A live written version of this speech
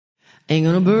Ain't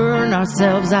gonna burn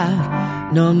ourselves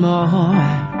out no more.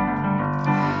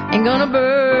 Ain't gonna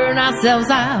burn ourselves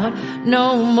out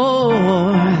no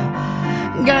more.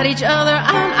 Got each other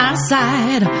on our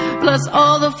side, plus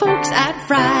all the folks at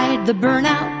Fried, the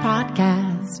Burnout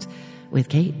Podcast with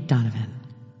Kate Donovan.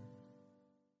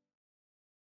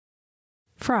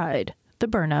 Fried, the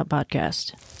Burnout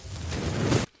Podcast.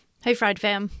 Hey, Fried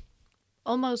fam.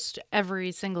 Almost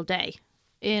every single day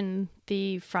in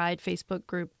the Fried Facebook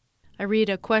group, I read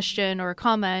a question or a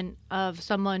comment of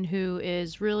someone who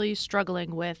is really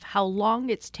struggling with how long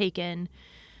it's taken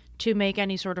to make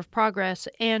any sort of progress,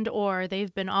 and or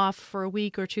they've been off for a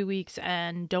week or 2 weeks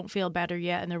and don't feel better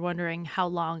yet, and they're wondering how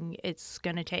long it's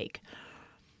going to take.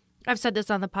 I've said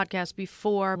this on the podcast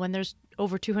before. When there's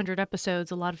over 200 episodes,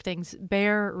 a lot of things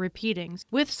bear repeating.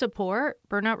 With support,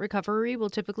 burnout recovery will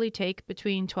typically take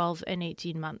between 12 and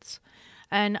 18 months.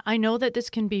 And I know that this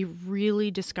can be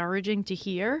really discouraging to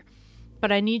hear,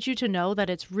 but I need you to know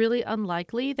that it's really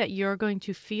unlikely that you're going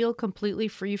to feel completely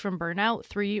free from burnout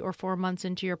 3 or 4 months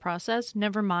into your process,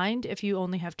 never mind if you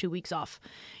only have 2 weeks off.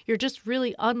 You're just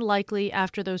really unlikely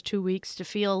after those 2 weeks to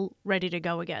feel ready to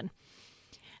go again.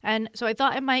 And so I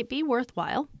thought it might be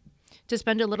worthwhile to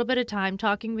spend a little bit of time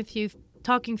talking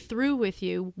through with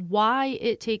you why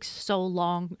it takes so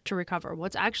long to recover,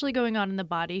 what's actually going on in the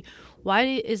body, why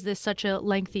is this such a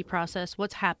lengthy process,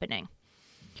 what's happening.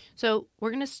 So we're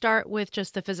going to start with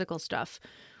just the physical stuff.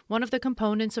 One of the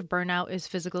components of burnout is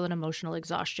physical and emotional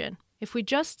exhaustion. If we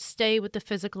just stay with the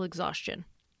physical exhaustion,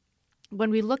 when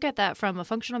we look at that from a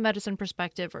functional medicine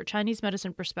perspective or Chinese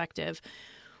medicine perspective,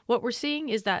 what we're seeing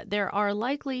is that there are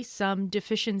likely some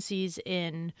deficiencies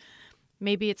in,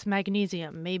 maybe it's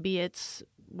magnesium, maybe it's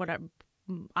whatever,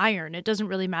 iron, it doesn't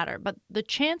really matter. But the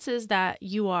chances that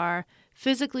you are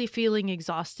physically feeling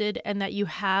exhausted and that you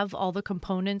have all the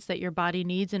components that your body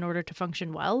needs in order to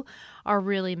function well are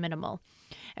really minimal.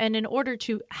 And in order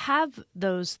to have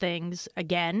those things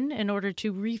again, in order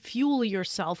to refuel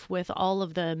yourself with all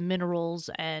of the minerals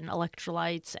and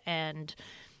electrolytes and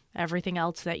everything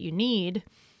else that you need,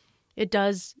 it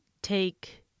does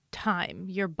take time.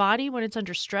 Your body, when it's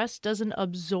under stress, doesn't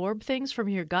absorb things from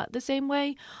your gut the same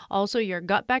way. Also, your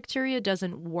gut bacteria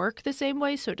doesn't work the same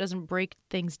way, so it doesn't break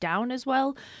things down as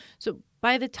well. So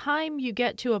by the time you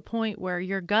get to a point where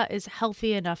your gut is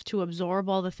healthy enough to absorb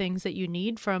all the things that you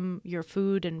need from your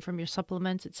food and from your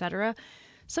supplements, etc.,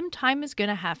 some time is going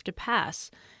to have to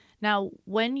pass. Now,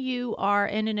 when you are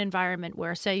in an environment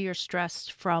where, say, you're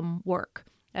stressed from work,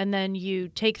 and then you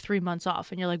take 3 months off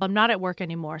and you're like, I'm not at work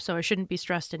anymore, so I shouldn't be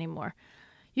stressed anymore.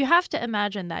 You have to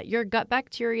imagine that your gut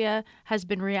bacteria has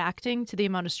been reacting to the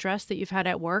amount of stress that you've had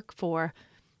at work for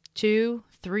 2,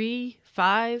 3,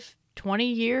 5, 20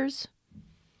 years.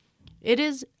 It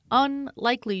is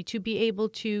unlikely to be able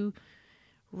to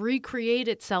recreate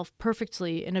itself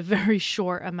perfectly in a very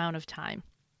short amount of time.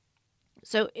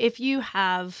 So if you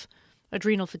have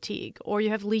adrenal fatigue, or you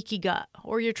have leaky gut,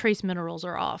 or your trace minerals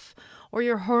are off, or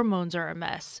your hormones are a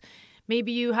mess.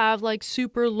 Maybe you have like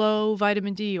super low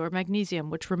vitamin D or magnesium,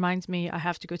 which reminds me I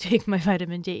have to go take my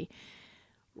vitamin D.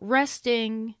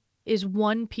 Resting is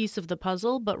one piece of the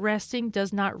puzzle, but resting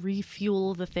does not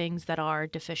refuel the things that are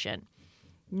deficient.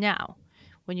 Now,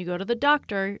 when you go to the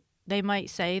doctor, they might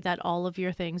say that all of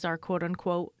your things are quote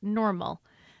unquote normal.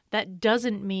 That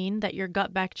doesn't mean that your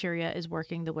gut bacteria is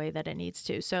working the way that it needs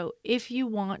to. So if you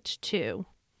want to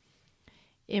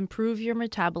improve your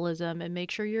metabolism and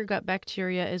make sure your gut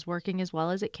bacteria is working as well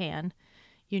as it can,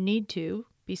 you need to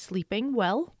be sleeping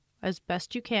well as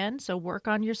best you can. So work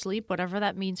on your sleep, whatever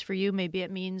that means for you. Maybe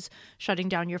it means shutting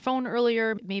down your phone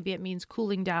earlier. Maybe it means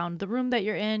cooling down the room that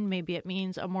you're in. Maybe it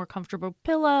means a more comfortable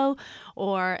pillow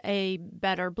or a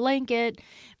better blanket.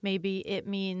 Maybe it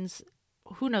means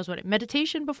who knows what,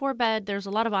 meditation before bed. There's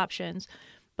a lot of options,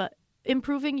 but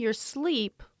improving your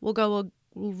sleep will go a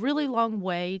really long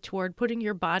way toward putting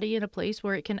your body in a place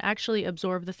where it can actually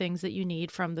absorb the things that you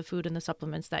need from the food and the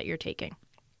supplements that you're taking.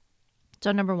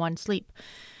 So number 1, sleep.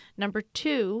 Number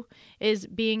 2 is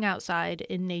being outside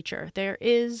in nature. There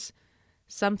is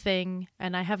something,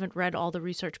 and I haven't read all the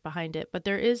research behind it, but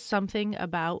there is something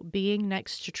about being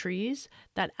next to trees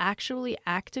that actually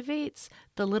activates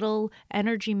the little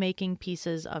energy-making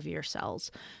pieces of your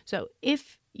cells. So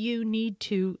if you need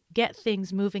to get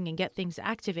things moving and get things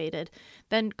activated,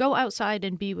 then go outside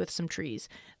and be with some trees.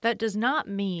 That does not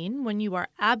mean when you are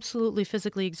absolutely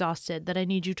physically exhausted that I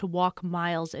need you to walk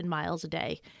miles and miles a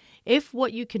day. If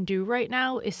what you can do right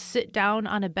now is sit down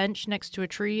on a bench next to a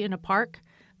tree in a park,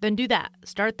 then do that.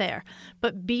 Start there.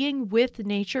 But being with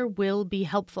nature will be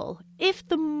helpful. If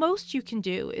the most you can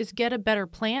do is get a better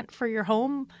plant for your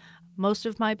home, Most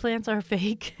of my plants are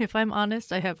fake, if I'm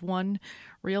honest. I have one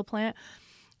real plant.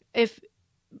 If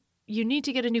you need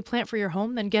to get a new plant for your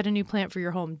home, then get a new plant for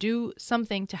your home. Do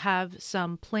something to have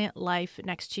some plant life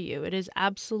next to you. It is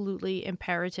absolutely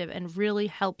imperative and really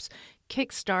helps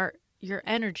kickstart your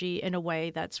energy in a way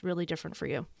that's really different for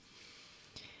you.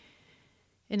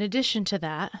 In addition to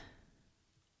that,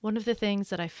 one of the things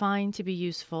that I find to be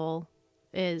useful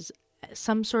is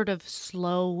some sort of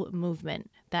slow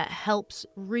movement that helps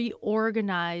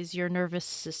reorganize your nervous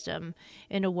system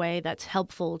in a way that's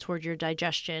helpful toward your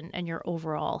digestion and your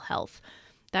overall health.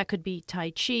 That could be Tai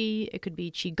Chi, it could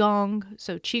be Qigong.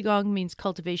 So Qigong means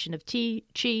cultivation of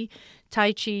Qi.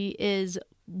 Tai Chi is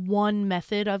one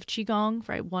method of Qigong,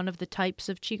 right? One of the types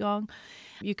of Qigong.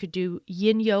 You could do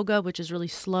Yin Yoga, which is really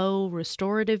slow,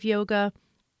 restorative yoga.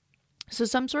 So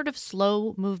some sort of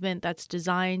slow movement that's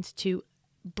designed to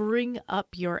bring up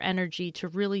your energy to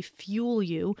really fuel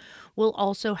you will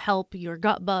also help your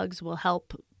gut bugs, will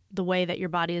help the way that your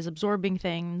body is absorbing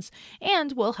things,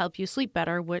 and will help you sleep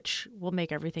better, which will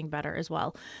make everything better as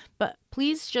well. But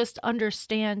please just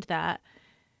understand that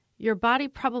your body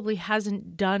probably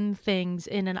hasn't done things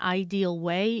in an ideal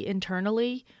way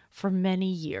internally for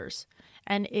many years.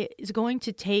 And it is going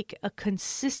to take a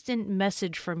consistent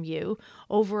message from you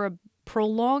over a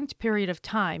prolonged period of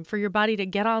time for your body to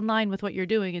get online with what you're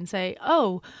doing and say,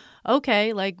 oh,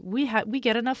 okay, like we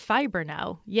get enough fiber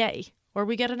now, yay, or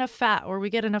we get enough fat, or we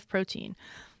get enough protein.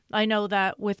 I know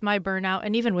that with my burnout,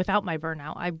 and even without my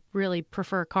burnout, I really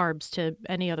prefer carbs to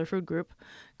any other food group,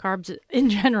 carbs in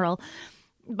general.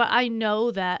 But I know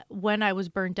that when I was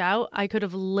burnt out, I could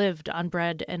have lived on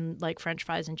bread and like French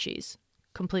fries and cheese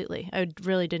completely. I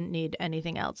really didn't need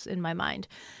anything else in my mind.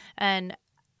 And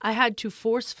I had to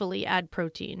forcefully add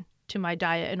protein to my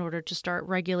diet in order to start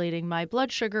regulating my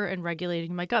blood sugar and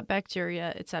regulating my gut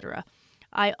bacteria, etc.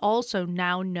 I also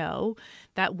now know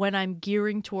that when I'm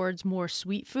gearing towards more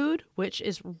sweet food, which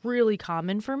is really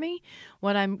common for me,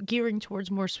 when I'm gearing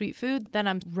towards more sweet food, then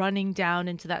I'm running down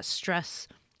into that stress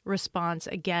response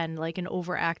again, like an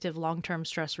overactive long-term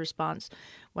stress response,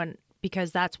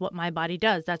 because that's what my body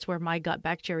does. That's where my gut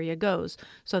bacteria goes.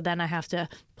 So then I have to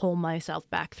pull myself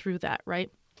back through that,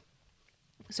 right?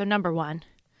 So number one,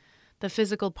 the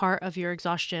physical part of your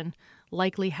exhaustion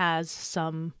likely has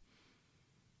some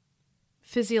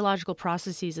physiological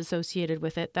processes associated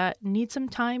with it that need some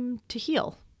time to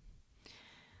heal.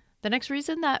 The next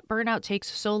reason that burnout takes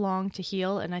so long to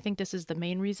heal, and I think this is the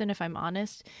main reason if I'm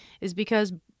honest, is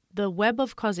because the web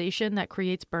of causation that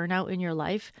creates burnout in your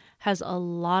life has a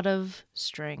lot of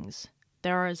strings.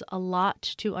 There is a lot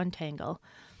to untangle.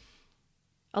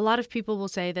 A lot of people will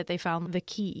say that they found the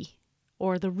key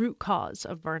or the root cause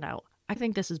of burnout. I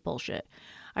think this is bullshit.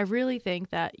 I really think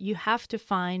that you have to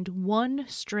find one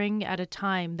string at a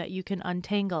time that you can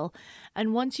untangle.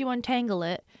 And once you untangle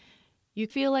it, you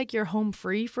feel like you're home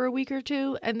free for a week or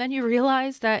two, and then you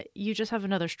realize that you just have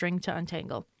another string to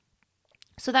untangle.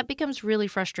 So that becomes really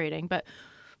frustrating. But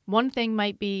one thing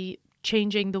might be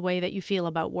changing the way that you feel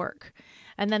about work.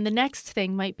 And then the next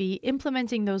thing might be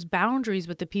implementing those boundaries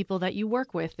with the people that you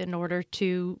work with in order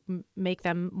to make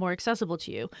them more accessible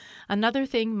to you. Another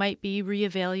thing might be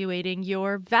reevaluating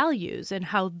your values and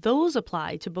how those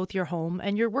apply to both your home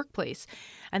and your workplace.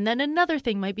 And then another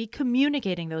thing might be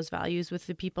communicating those values with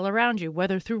the people around you,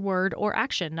 whether through word or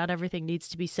action. Not everything needs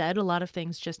to be said. A lot of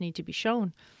things just need to be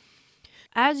shown.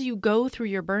 As you go through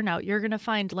your burnout, you're going to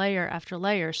find layer after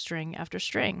layer, string after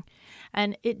string.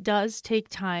 And it does take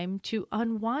time to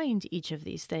unwind each of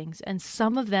these things. And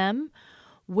some of them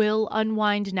will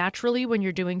unwind naturally when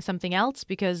you're doing something else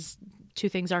because two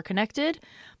things are connected.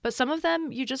 But some of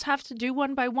them you just have to do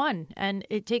one by one. And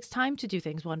it takes time to do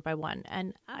things one by one.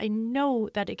 And I know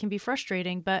that it can be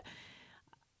frustrating, but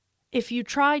if you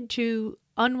tried to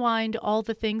unwind all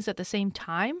the things at the same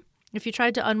time, if you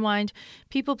tried to unwind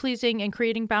people-pleasing and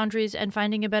creating boundaries and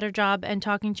finding a better job and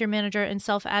talking to your manager and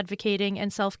self-advocating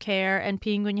and self-care and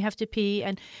peeing when you have to pee,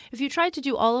 and if you tried to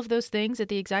do all of those things at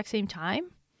the exact same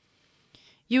time,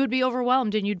 you would be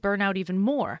overwhelmed and you'd burn out even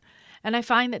more. And I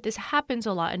find that this happens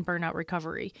a lot in burnout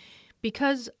recovery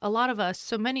because a lot of us,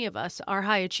 so many of us, are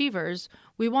high achievers.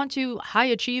 We want to high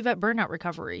achieve at burnout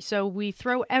recovery. So we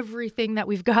throw everything that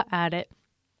we've got at it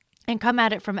and come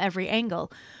at it from every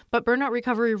angle. But burnout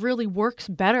recovery really works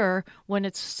better when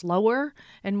it's slower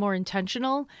and more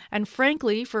intentional. And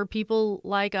frankly, for people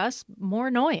like us, more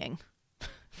annoying.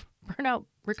 Burnout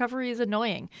recovery is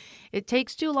annoying. It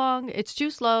takes too long. It's too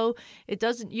slow.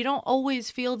 You don't always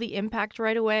feel the impact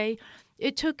right away.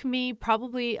 It took me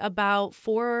probably about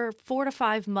four to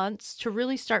 5 months to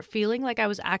really start feeling like I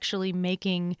was actually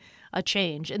making a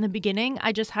change. In the beginning,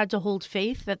 I just had to hold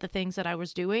faith that the things that I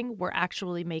was doing were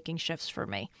actually making shifts for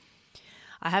me.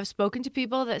 I have spoken to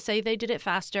people that say they did it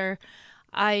faster.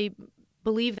 I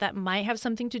believe that might have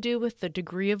something to do with the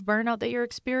degree of burnout that you're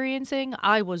experiencing.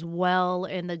 I was well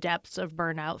in the depths of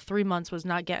burnout. 3 months was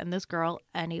not getting this girl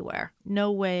anywhere.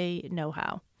 No way, no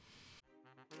how.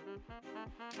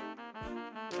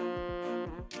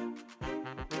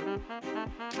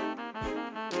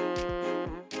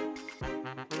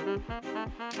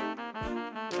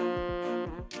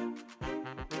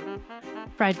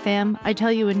 Fried fam, I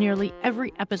tell you in nearly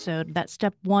every episode that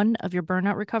step 1 of your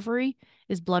burnout recovery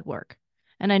is blood work.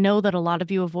 And I know that a lot of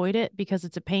you avoid it because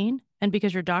it's a pain and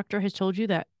because your doctor has told you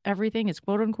that everything is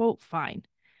quote unquote fine.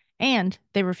 And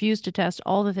they refuse to test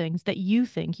all the things that you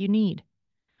think you need.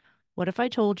 What if I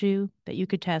told you that you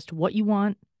could test what you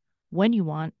want, when you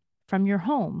want, from your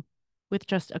home with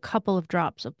just a couple of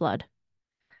drops of blood?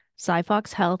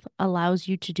 Cyfox Health allows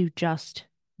you to do just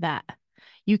that.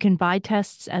 You can buy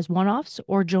tests as one-offs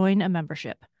or join a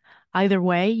membership. Either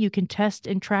way, you can test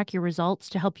and track your results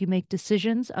to help you make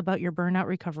decisions about your burnout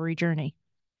recovery journey.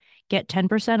 Get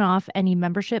 10% off any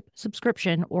membership,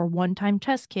 subscription, or one-time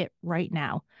test kit right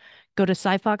now. Go to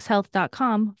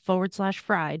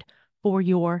cyfoxhealth.com/fried for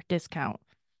your discount.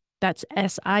 That's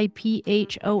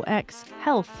SIPHOX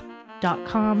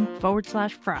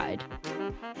health.com/fried.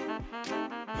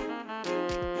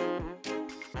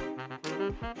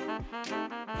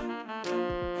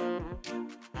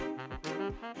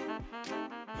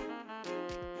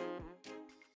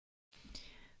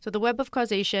 So the web of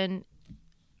causation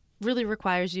really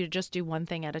requires you to just do one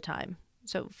thing at a time.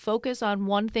 So focus on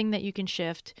one thing that you can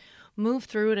shift, move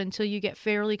through it until you get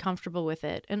fairly comfortable with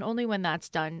it. And only when that's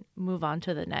done, move on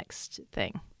to the next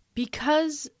thing.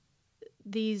 Because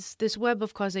this web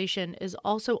of causation is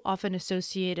also often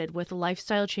associated with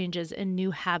lifestyle changes and new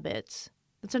habits,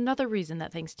 that's another reason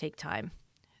that things take time.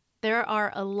 There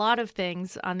are a lot of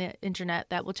things on the internet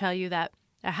that will tell you that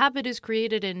a habit is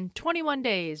created in 21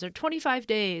 days or 25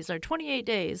 days or 28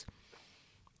 days.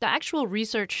 The actual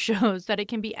research shows that it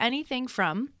can be anything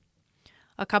from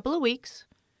a couple of weeks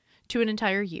to an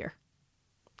entire year.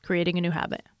 Creating a new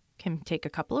habit can take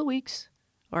a couple of weeks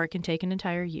or it can take an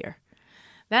entire year.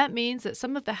 That means that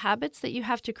some of the habits that you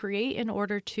have to create in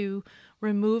order to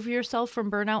remove yourself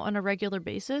from burnout on a regular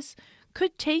basis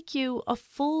could take you a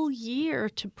full year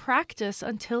to practice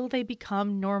until they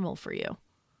become normal for you.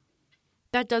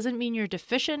 That doesn't mean you're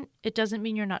deficient. It doesn't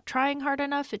mean you're not trying hard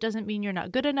enough. It doesn't mean you're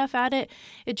not good enough at it.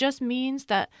 It just means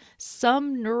that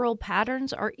some neural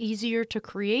patterns are easier to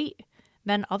create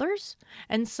than others,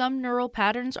 and some neural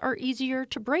patterns are easier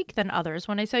to break than others.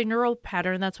 When I say neural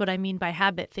pattern, that's what I mean by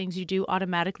habit, things you do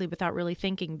automatically without really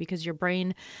thinking, because your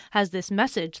brain has this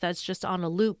message that's just on a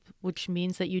loop, which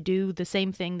means that you do the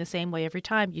same thing the same way every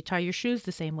time. You tie your shoes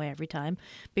the same way every time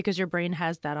because your brain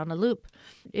has that on a loop.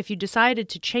 If you decided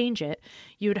to change it,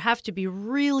 you would have to be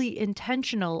really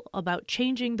intentional about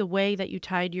changing the way that you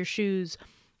tied your shoes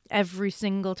every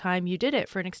single time you did it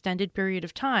for an extended period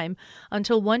of time,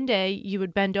 until one day you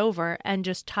would bend over and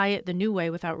just tie it the new way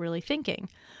without really thinking.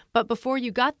 But before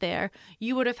you got there,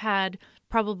 you would have had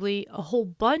probably a whole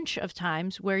bunch of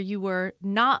times where you were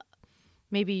not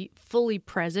maybe fully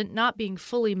present, not being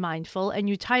fully mindful, and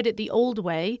you tied it the old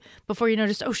way before you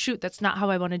noticed, oh shoot, that's not how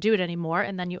I want to do it anymore,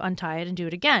 and then you untie it and do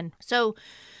it again. So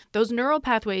those neural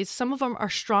pathways, some of them are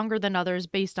stronger than others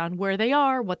based on where they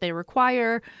are, what they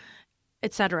require,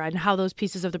 etc., and how those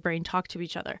pieces of the brain talk to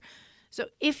each other. So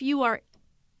if you are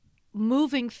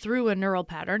moving through a neural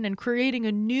pattern and creating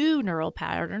a new neural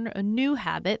pattern, a new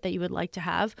habit that you would like to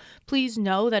have, please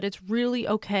know that it's really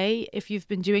okay if you've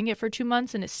been doing it for 2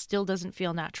 months and it still doesn't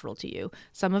feel natural to you.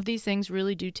 Some of these things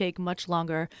really do take much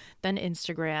longer than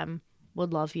Instagram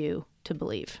would love you to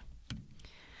believe.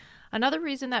 Another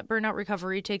reason that burnout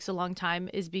recovery takes a long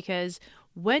time is because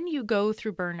when you go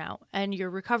through burnout and you're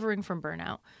recovering from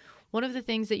burnout, one of the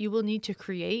things that you will need to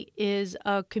create is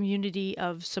a community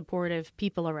of supportive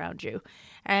people around you.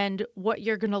 And what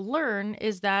you're going to learn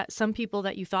is that some people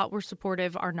that you thought were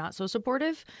supportive are not so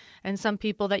supportive, and some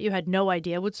people that you had no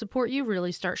idea would support you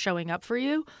really start showing up for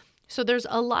you. So there's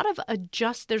a lot of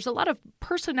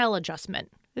personnel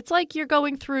adjustment. It's like you're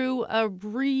going through a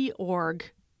reorg,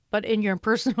 but in your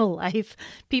personal life.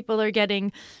 People are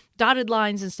getting dotted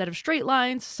lines instead of straight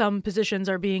lines. Some positions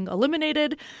are being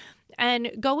eliminated.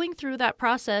 And going through that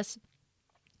process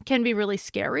can be really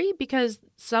scary because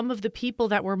some of the people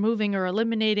that we're moving or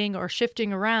eliminating or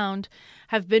shifting around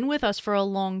have been with us for a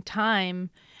long time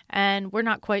and we're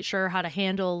not quite sure how to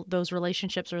handle those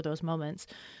relationships or those moments.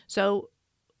 So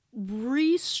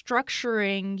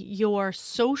restructuring your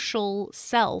social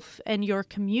self and your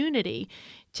community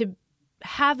to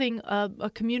having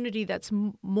a community that's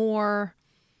more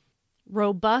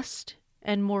robust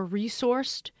and more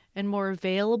resourced and more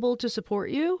available to support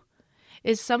you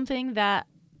is something that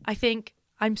I think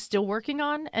I'm still working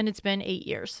on, and it's been 8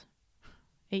 years.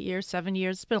 8 years, 7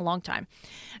 years, it's been a long time.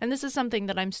 And this is something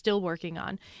that I'm still working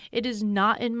on. It is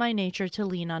not in my nature to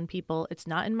lean on people. It's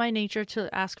not in my nature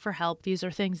to ask for help. These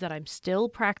are things that I'm still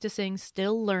practicing,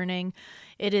 still learning.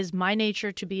 It is my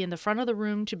nature to be in the front of the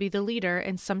room, to be the leader.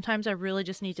 And sometimes I really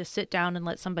just need to sit down and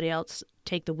let somebody else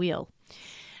take the wheel.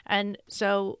 And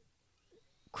so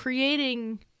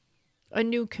creating a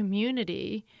new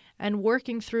community and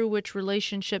working through which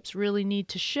relationships really need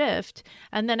to shift,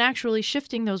 and then actually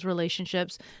shifting those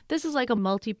relationships, this is like a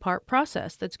multi-part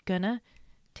process that's gonna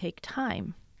take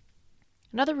time.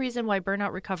 Another reason why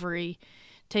burnout recovery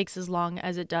takes as long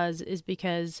as it does is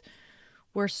because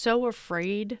we're so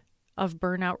afraid of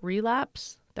burnout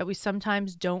relapse that we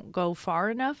sometimes don't go far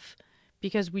enough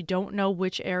because we don't know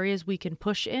which areas we can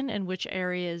push in and which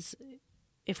areas,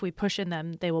 if we push in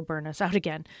them, they will burn us out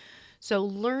again. So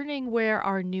learning where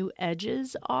our new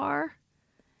edges are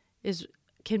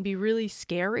can be really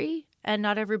scary, and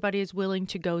not everybody is willing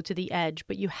to go to the edge,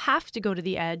 but you have to go to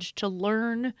the edge to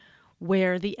learn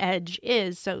where the edge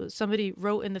is. So somebody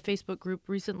wrote in the Facebook group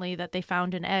recently that they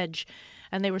found an edge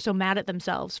and they were so mad at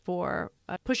themselves for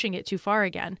pushing it too far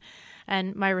again.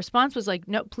 And my response was like,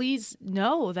 no, please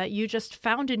know that you just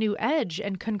found a new edge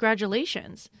and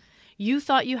congratulations. You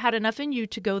thought you had enough in you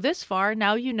to go this far.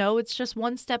 Now you know it's just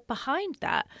one step behind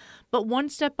that. But one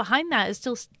step behind that is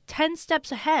still 10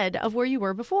 steps ahead of where you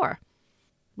were before,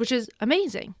 which is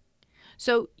amazing.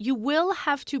 So you will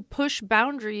have to push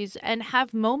boundaries and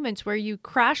have moments where you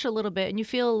crash a little bit and you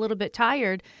feel a little bit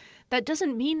tired. That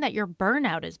doesn't mean that your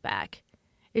burnout is back.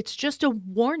 It's just a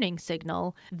warning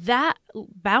signal. That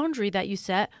boundary that you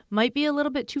set might be a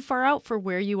little bit too far out for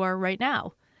where you are right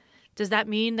now. Does that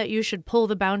mean that you should pull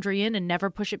the boundary in and never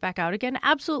push it back out again?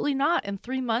 Absolutely not. In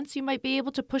 3 months, you might be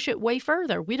able to push it way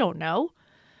further. We don't know.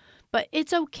 But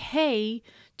it's okay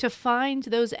to find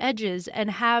those edges and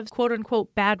have quote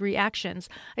unquote bad reactions.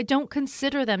 I don't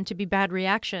consider them to be bad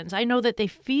reactions. I know that they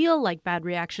feel like bad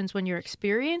reactions when you're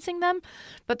experiencing them,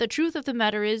 but the truth of the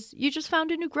matter is you just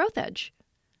found a new growth edge.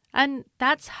 And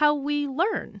that's how we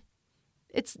learn.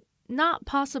 It's not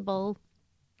possible,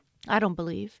 I don't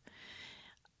believe,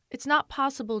 it's not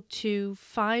possible to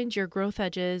find your growth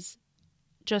edges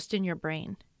just in your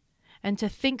brain and to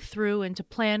think through and to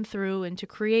plan through and to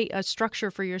create a structure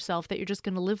for yourself that you're just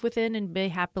going to live within and be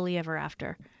happily ever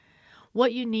after.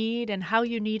 What you need and how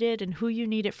you need it and who you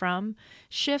need it from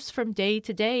shifts from day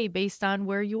to day based on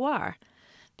where you are.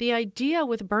 The idea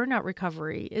with burnout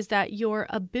recovery is that your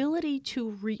ability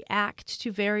to react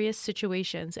to various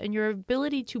situations and your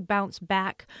ability to bounce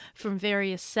back from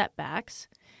various setbacks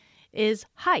is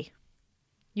high.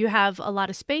 You have a lot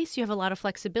of space, you have a lot of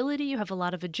flexibility, you have a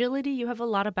lot of agility, you have a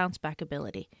lot of bounce back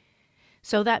ability.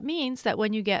 So that means that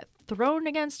when you get thrown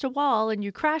against a wall and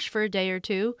you crash for a day or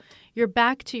two, you're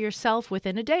back to yourself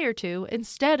within a day or two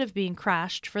instead of being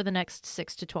crashed for the next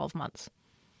 6 to 12 months.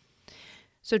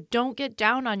 So don't get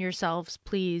down on yourselves,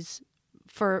 please,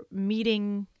 for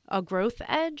meeting a growth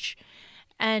edge,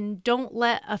 and don't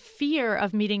let a fear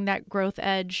of meeting that growth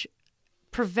edge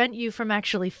prevent you from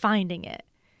actually finding it,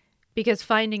 because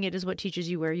finding it is what teaches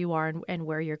you where you are and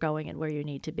where you're going and where you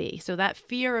need to be. So that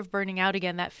fear of burning out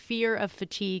again, that fear of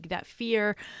fatigue, that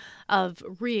fear of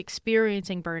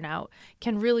re-experiencing burnout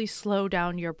can really slow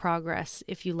down your progress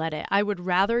if you let it. I would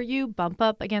rather you bump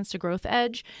up against a growth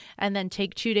edge and then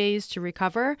take 2 days to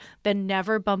recover than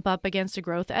never bump up against a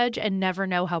growth edge and never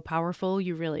know how powerful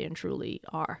you really and truly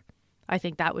are. I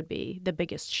think that would be the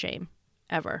biggest shame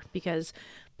ever, because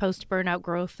post-burnout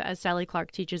growth, as Sally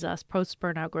Clark teaches us,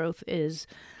 post-burnout growth is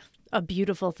a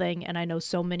beautiful thing. And I know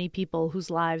so many people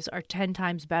whose lives are 10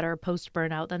 times better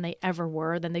post-burnout than they ever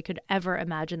were, than they could ever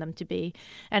imagine them to be.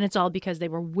 And it's all because they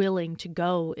were willing to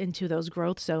go into those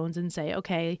growth zones and say,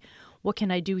 okay, what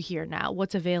can I do here now?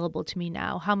 What's available to me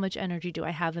now? How much energy do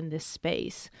I have in this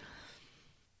space?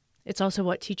 It's also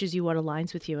what teaches you what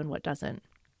aligns with you and what doesn't.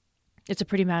 It's a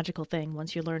pretty magical thing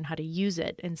once you learn how to use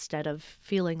it instead of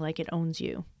feeling like it owns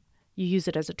you. You use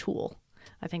it as a tool.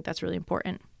 I think that's really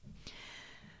important.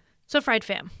 So, Fried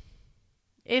Fam,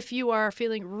 if you are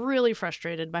feeling really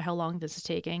frustrated by how long this is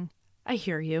taking, I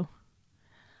hear you.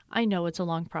 I know it's a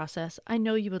long process. I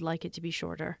know you would like it to be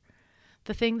shorter.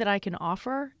 The thing that I can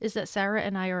offer is that Sarah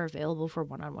and I are available for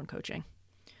one-on-one coaching.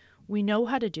 We know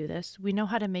how to do this. We know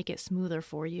how to make it smoother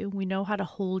for you. We know how to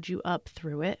hold you up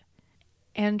through it.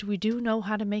 And we do know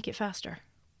how to make it faster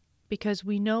because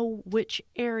we know which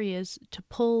areas to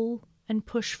pull and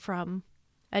push from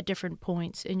at different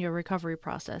points in your recovery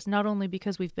process, not only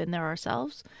because we've been there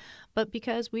ourselves, but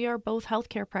because we are both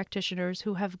healthcare practitioners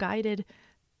who have guided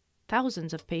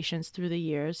thousands of patients through the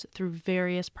years through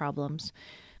various problems.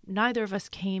 Neither of us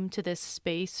came to this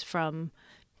space from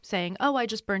saying, oh, I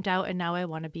just burnt out and now I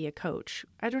want to be a coach.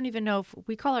 I don't even know if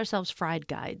we call ourselves fried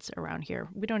guides around here.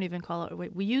 We don't even call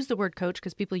it, we use the word coach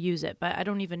because people use it, but I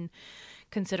don't even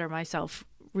consider myself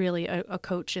really a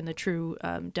coach in the true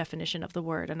definition of the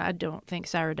word. And I don't think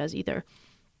Sarah does either.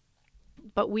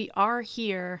 But we are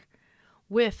here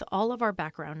with all of our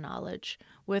background knowledge,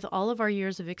 with all of our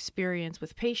years of experience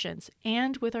with patients,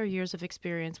 and with our years of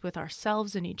experience with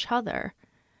ourselves and each other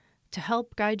to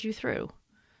help guide you through.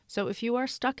 So if you are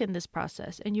stuck in this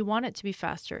process and you want it to be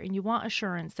faster and you want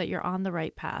assurance that you're on the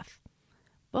right path,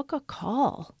 book a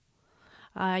call.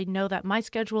 I know that my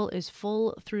schedule is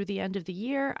full through the end of the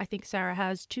year. I think Sarah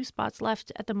has 2 spots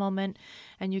left at the moment,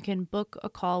 and you can book a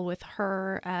call with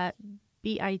her at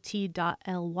bit.ly/fried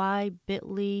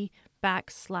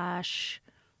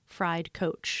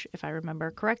coach. If I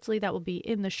remember correctly, that will be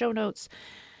in the show notes.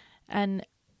 And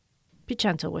be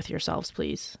gentle with yourselves,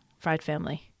 please, Fried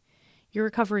family. Your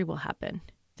recovery will happen.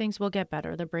 Things will get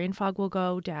better. The brain fog will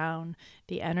go down.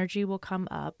 The energy will come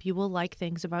up. You will like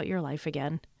things about your life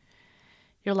again.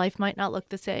 Your life might not look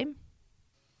the same,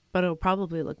 but it'll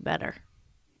probably look better.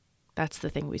 That's the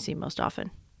thing we see most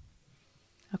often.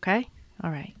 Okay?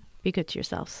 All right. Be good to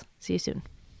yourselves. See you soon.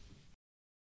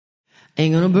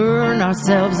 Ain't gonna burn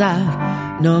ourselves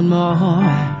out no more.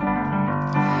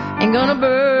 Ain't gonna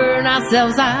burn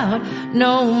ourselves out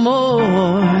no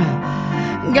more.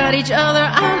 Got each other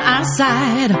on our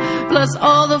side, plus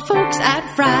all the folks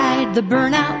at Fried, the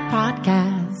Burnout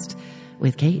Podcast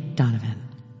with Kate Donovan.